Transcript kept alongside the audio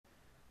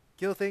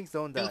Kill things,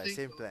 don't die.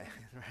 Same plan,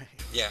 right?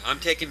 Yeah, I'm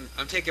taking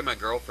my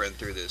girlfriend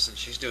through this, and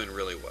she's doing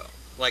really well.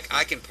 Like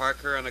I can park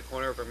her on a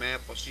corner of her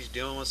map while she's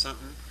dealing with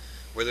something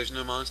where there's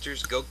no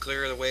monsters. Go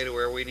clear the way to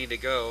where we need to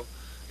go,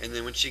 and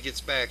then when she gets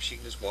back, she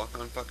can just walk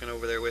on fucking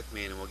over there with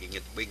me, and we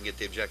can get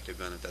the objective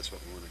done if that's what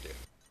we want to do.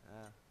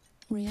 Ah.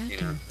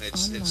 You know,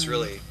 it's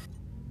really.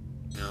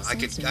 You know, I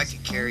could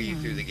carry you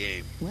through the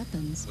game with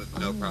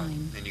no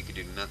problem, and you could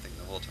do nothing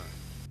the whole time.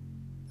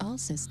 All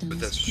systems.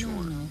 But that's sure.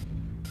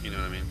 You know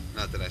what I mean?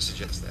 Not that I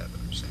suggest that, but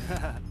I'm saying.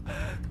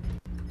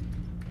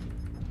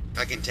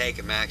 I can take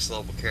a max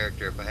level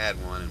character if I had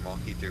one and walk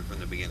you through from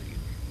the beginning.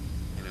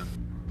 You know?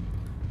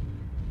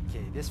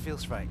 Okay, this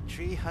feels right.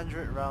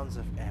 300 rounds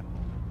of ammo.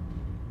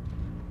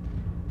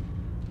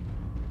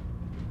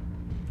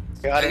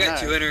 I got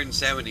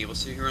 270. We'll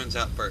see who runs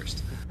out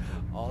first.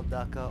 All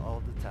DACA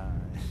all the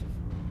time.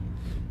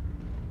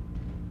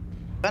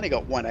 I've only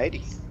got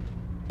 180.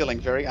 Feeling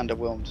very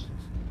underwhelmed.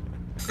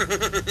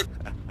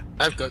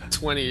 I've got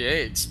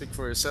 28. Speak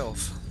for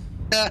yourself.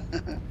 Yeah,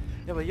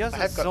 but yours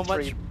is so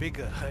much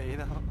bigger, you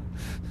know.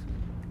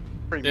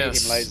 3 medium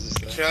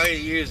lasers. It's how you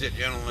use it,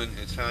 gentlemen.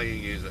 It's how you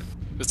use it.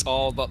 It's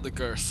all about the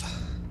girth.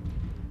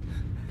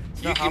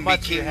 You can be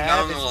King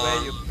Dong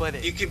along.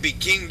 You can be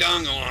King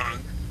Dong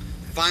along.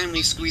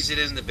 Finally squeeze it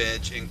in the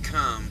bitch and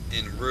come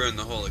and ruin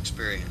the whole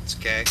experience.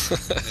 Okay,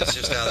 that's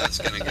just how that's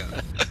gonna go.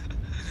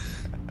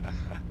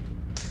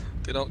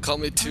 They don't call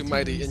me 2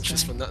 mighty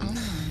inches for nothing.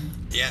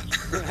 Yeah.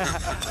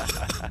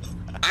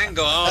 I can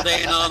go all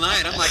day and all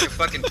night. I'm like a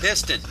fucking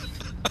piston.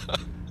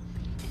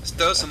 Let's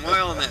throw some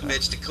oil on that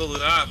bitch to cool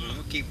it off and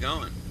we'll keep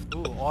going.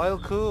 Ooh, oil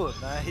cool.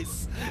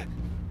 Nice.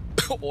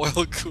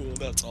 Oil cool.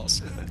 That's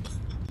awesome.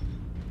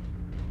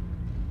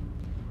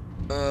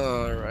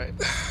 Alright.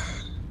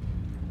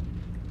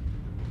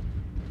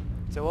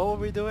 So what were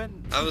we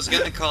doing? I was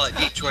gonna call it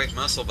Detroit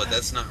muscle, but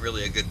that's not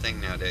really a good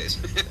thing nowadays.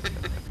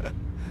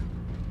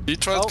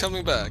 Detroit's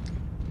coming back.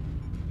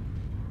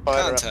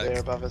 Fire up there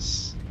above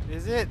us.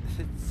 Is it?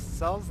 It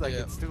sounds like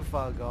it's too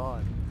far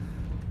gone.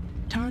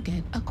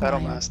 Target acquired.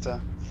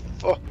 Battlemaster.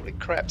 Holy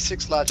crap,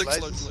 6 large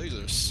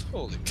lasers.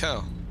 Holy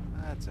cow.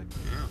 That's okay.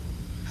 Yeah.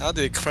 How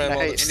did he cram all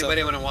this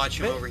Anybody stuff? want to watch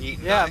him overheat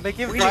and Yeah, die? make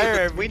him fire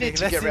everything. We need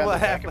to Let's get see around what the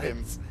back of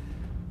happens. him.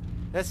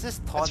 Let's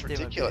just taunt That's him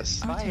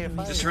ridiculous. a bit. Fire,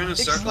 fire. Just run a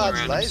 6 circle large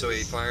around him so he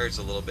lasers. fires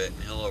a little bit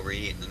and he'll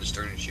overheat and then just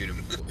turn and shoot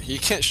him. He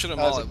can't shoot them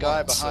all There's at a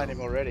guy once. behind him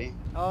already.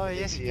 Oh,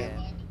 yes, he Yeah.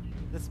 can.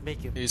 Let's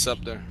make him. He's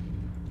up there.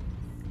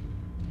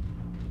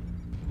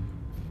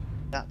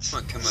 Nuts. I'm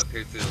gonna come up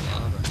here through the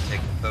lava and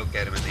take a poke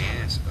at him in the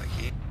ass if I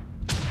can.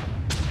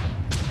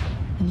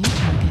 New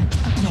target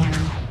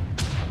acquired.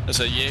 There's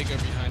a Jaeger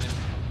behind him.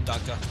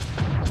 DACA.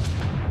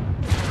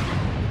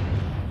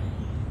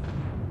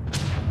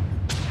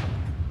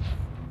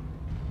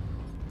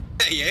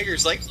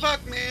 Jaeger's like,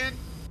 fuck, man.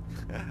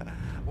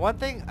 One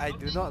thing I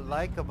do not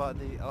like about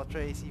the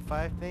Ultra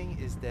AC5 thing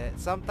is that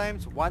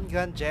sometimes one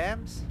gun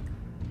jams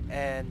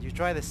and you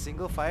try to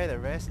single fire the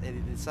rest and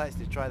it decides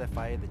to try to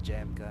fire the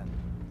jam gun.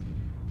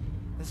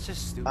 That's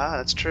just stupid. Ah,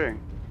 that's true.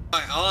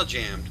 I all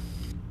jammed.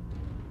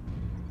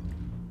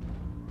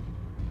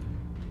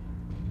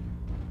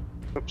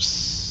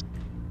 Oops.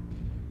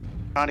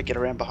 Trying to get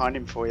around behind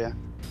him for you.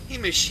 He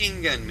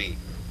machine gunned me.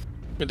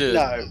 We did.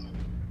 No.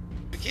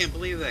 I can't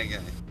believe that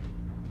guy.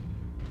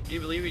 Can you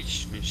believe he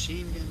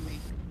machine gunned me?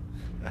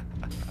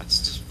 That's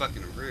just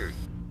fucking rude.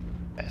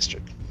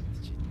 Bastard. Did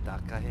you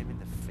DACA him in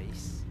the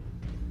face?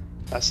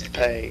 Must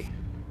pay.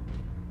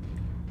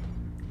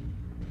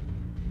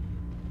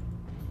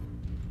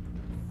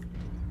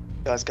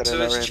 Guys got So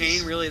it is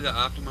chain really the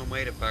optimum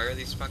way to fire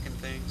these fucking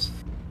things?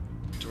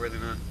 To where they're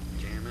not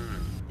jamming?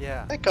 Or...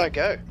 Yeah. Let guy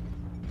go.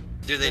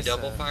 Do they Just,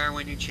 double fire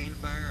when you chain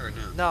fire or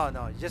no? No,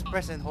 no. You just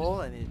press and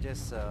hold and it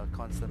just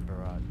constant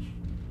barrage.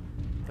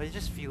 But it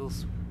just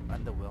feels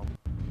underwhelming.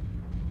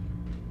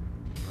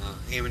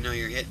 Even though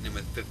you're hitting them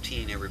with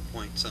 15 every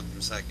point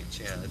something seconds,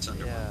 yeah, that's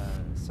underwhelming. Yeah.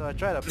 So I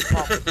try to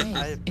pop.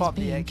 I pop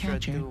the being extra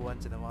captured. 2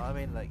 once in a while. I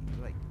mean, like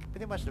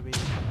pretty much the way.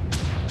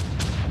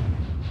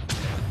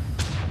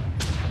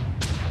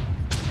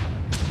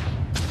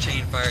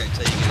 Chain fire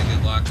until you get a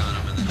good lock on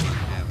them and then let them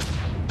have it.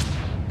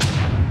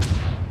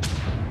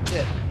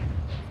 Yeah.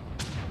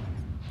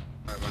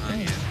 Right behind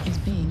you. Base is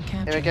being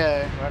captured. Here we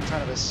go. Right in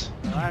front of us.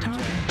 New I'm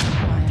target jammed.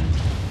 acquired.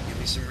 Give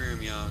me some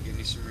room, y'all. Give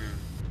me some room.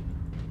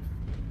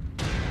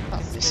 Oh,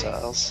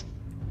 missiles.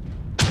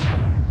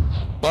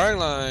 Firing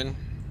line.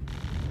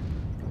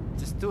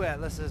 Just 2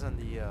 atlases on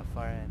the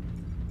far end.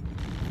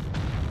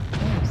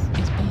 Base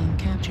is being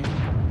captured.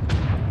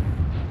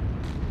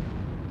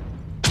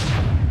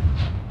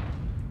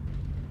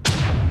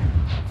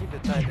 Keep the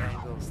tight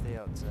angle. Stay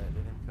outside.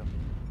 Let him come in.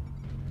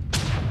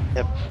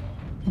 Yep.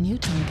 New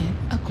target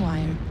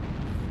acquired.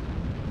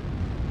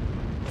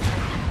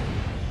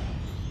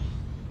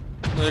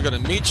 They're gonna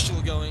meet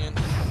still going in.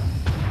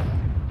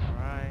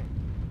 Alright.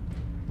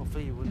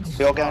 Hopefully you wouldn't.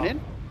 We all going in?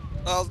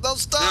 Oh, don't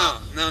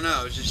stop! No,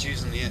 I was just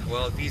using the...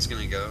 Well, if he's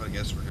gonna go, I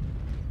guess we're gonna...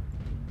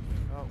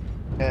 Oh,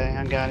 Okay,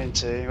 I'm going in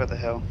too. What the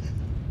hell?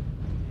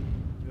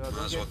 you Well,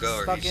 Might as don't well get go,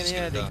 or stuck he's in just here.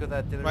 gonna They die. could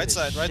artillery Right the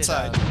side, right shit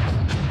side. out of us.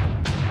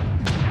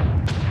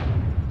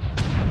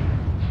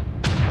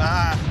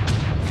 Ah!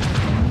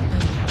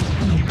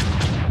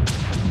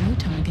 New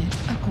target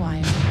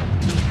acquired.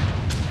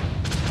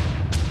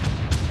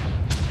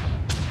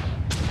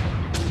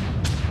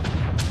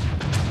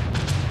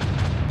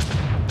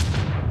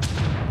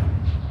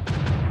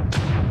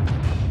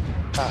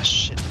 Ah,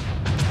 shit.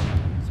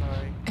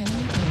 Sorry.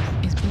 Enemy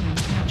base is being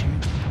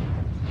captured.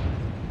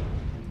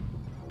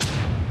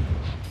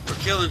 We're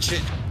killing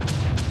shit.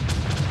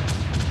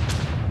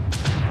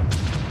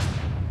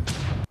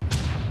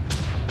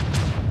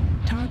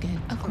 Target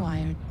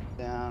acquired.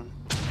 Down.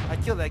 I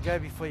killed that guy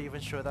before he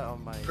even showed up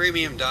on my.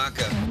 Premium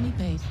DACA. Enemy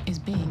base is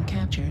being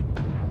captured.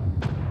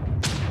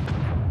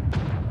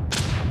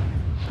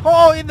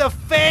 Oh, in the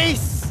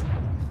face!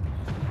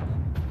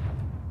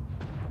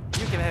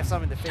 You can have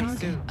some in the face Target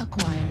too.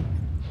 acquired.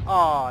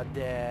 Oh,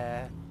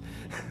 Dad.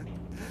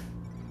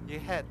 You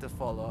had to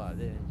follow up,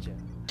 didn't you?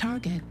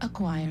 Target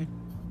acquired.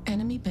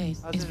 Enemy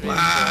base I is just being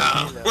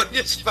Wow! captured. We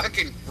just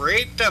fucking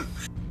raped him!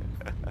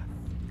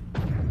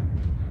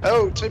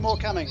 Oh, 2 more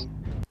coming.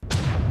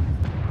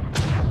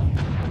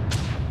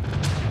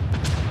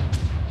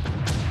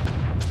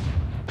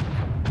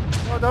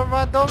 Oh, don't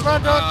run, don't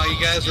run, don't! Oh,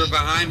 you guys were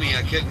behind me.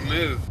 I couldn't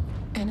move.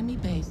 Enemy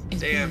base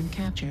is Damn. being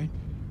captured.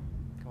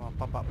 Come on,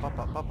 pop up, pop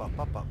up, pop up,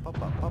 pop up,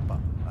 pop up, pop up.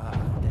 Ah,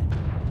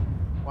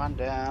 damn. 1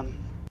 down.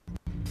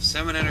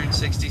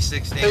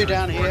 766 Two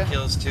down damage, 4 here.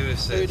 kills, 2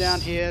 assists. 2 down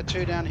here,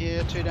 2 down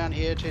here, 2 down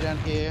here, 2 down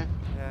here.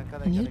 Yeah,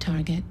 got it, New got it.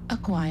 target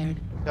acquired.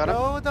 Got him?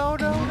 No, no,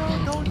 no,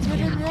 no, don't It's kill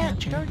him being yet!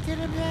 captured. Don't kill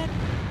him yet!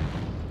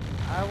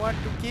 I want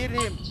to kill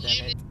him!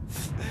 Damn it.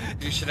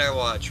 Who should I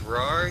watch?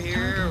 Rar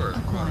here Target or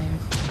acquired.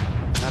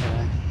 I don't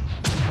know.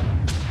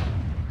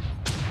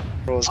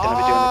 Raw's gonna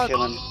be doing the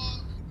killing.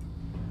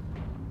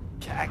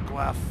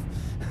 Hackworth.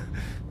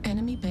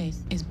 Enemy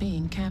base is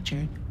being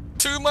captured.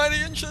 2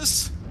 mighty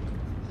inches!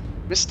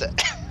 Missed it.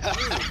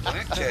 Ooh,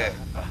 blackjack.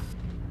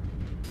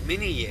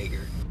 Mini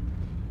Jaeger.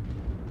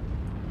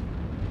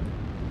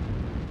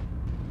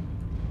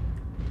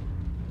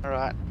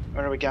 Alright,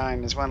 where are we going?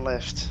 There's 1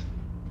 left.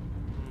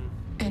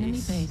 Enemy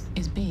base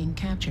is being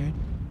captured.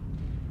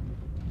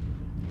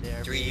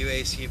 There 3 we-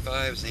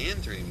 UAC-5s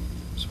and 3.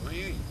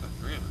 Sweet.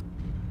 Fucking real.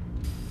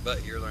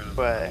 But you're learning.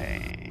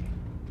 Way.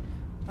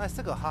 I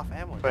still got half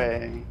ammo.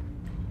 Way.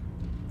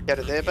 Go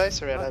to their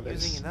base or our Not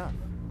base? using enough.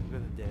 Go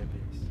to their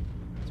base.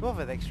 It's worth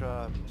an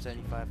extra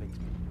 75 XP.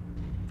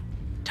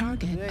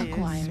 Target There he is,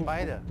 acquired.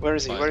 Spider. Where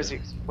is he? Where is he?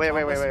 Where?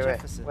 Thomas Where?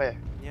 Jefferson. Where?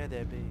 Near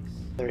their base.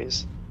 There he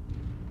is.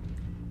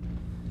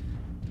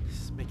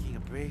 He's making a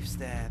brave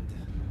stand.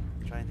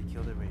 Trying to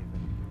kill the Raven.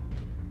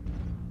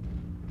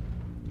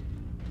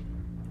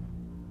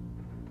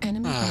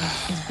 Enemy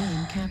base is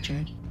being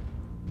captured.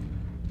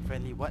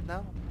 Friendly what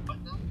now?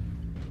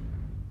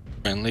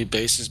 Friendly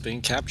base is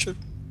being captured.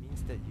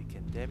 Means that you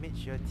can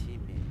damage your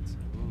teammates.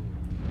 Ooh.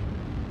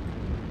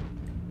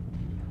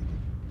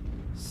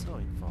 So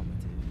informative.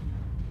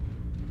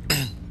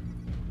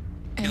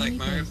 Enemy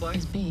Mario base play?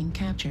 is being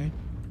captured.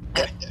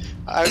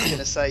 I was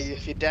gonna say,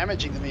 if you're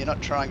damaging them, you're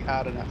not trying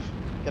hard enough.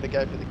 Gotta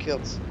go for the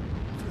kills.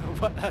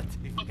 What are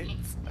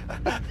teammates?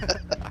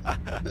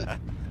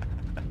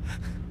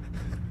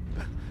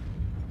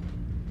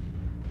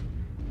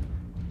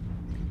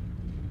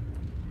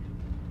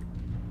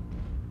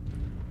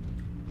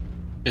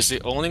 Is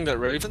he owning that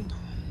Raven?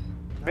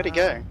 Where'd he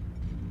go?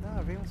 No,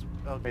 Raven's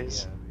okay.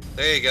 Raven's- Yeah,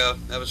 There you go.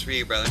 That was for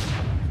you, brother.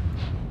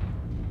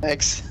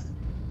 Thanks.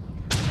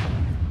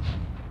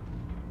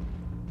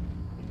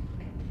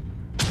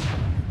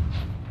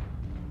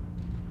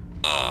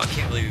 Oh, I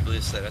can't believe you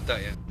blitzed that. I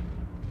thought you.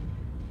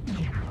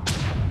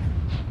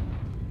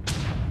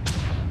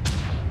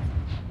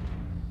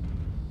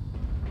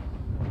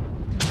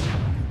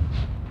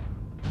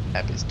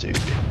 That is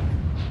stupid.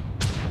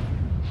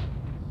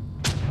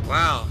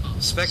 Wow,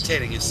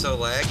 spectating is so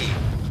laggy.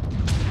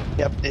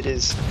 Yep, it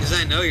is. Because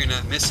I know you're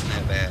not missing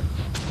that bad.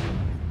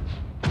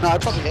 No, I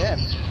probably am.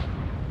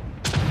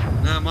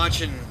 No, I'm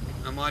watching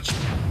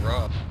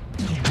Rob.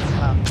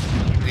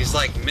 He's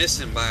like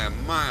missing by a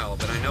mile,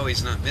 but I know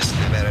he's not missing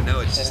that bad. I know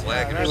it's just Yeah,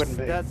 lagging. that or wouldn't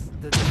be. That's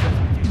the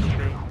difference between the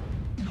thing.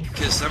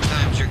 Because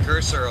sometimes your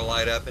cursor will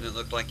light up and it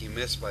looked like you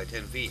missed by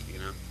 10 feet, you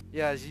know?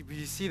 Yeah,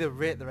 you see the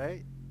red,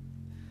 right?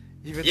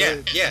 Even Yeah, though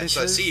it yeah,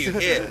 so I see you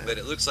misses. hit, but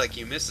it looks like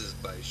you misses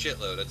by a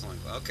shitload. It's like,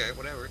 okay,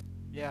 whatever.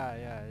 Yeah,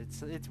 yeah,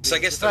 it's weird. So I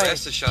guess It's the like-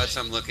 rest of the shots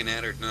I'm looking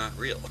at are not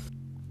real.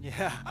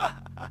 Yeah.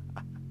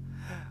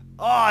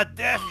 Oh,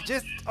 Def,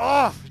 just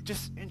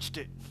inched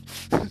it.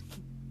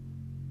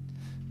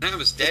 I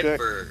was dead Okay.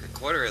 for a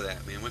quarter of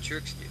that, man. What's your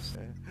excuse?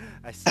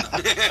 I see.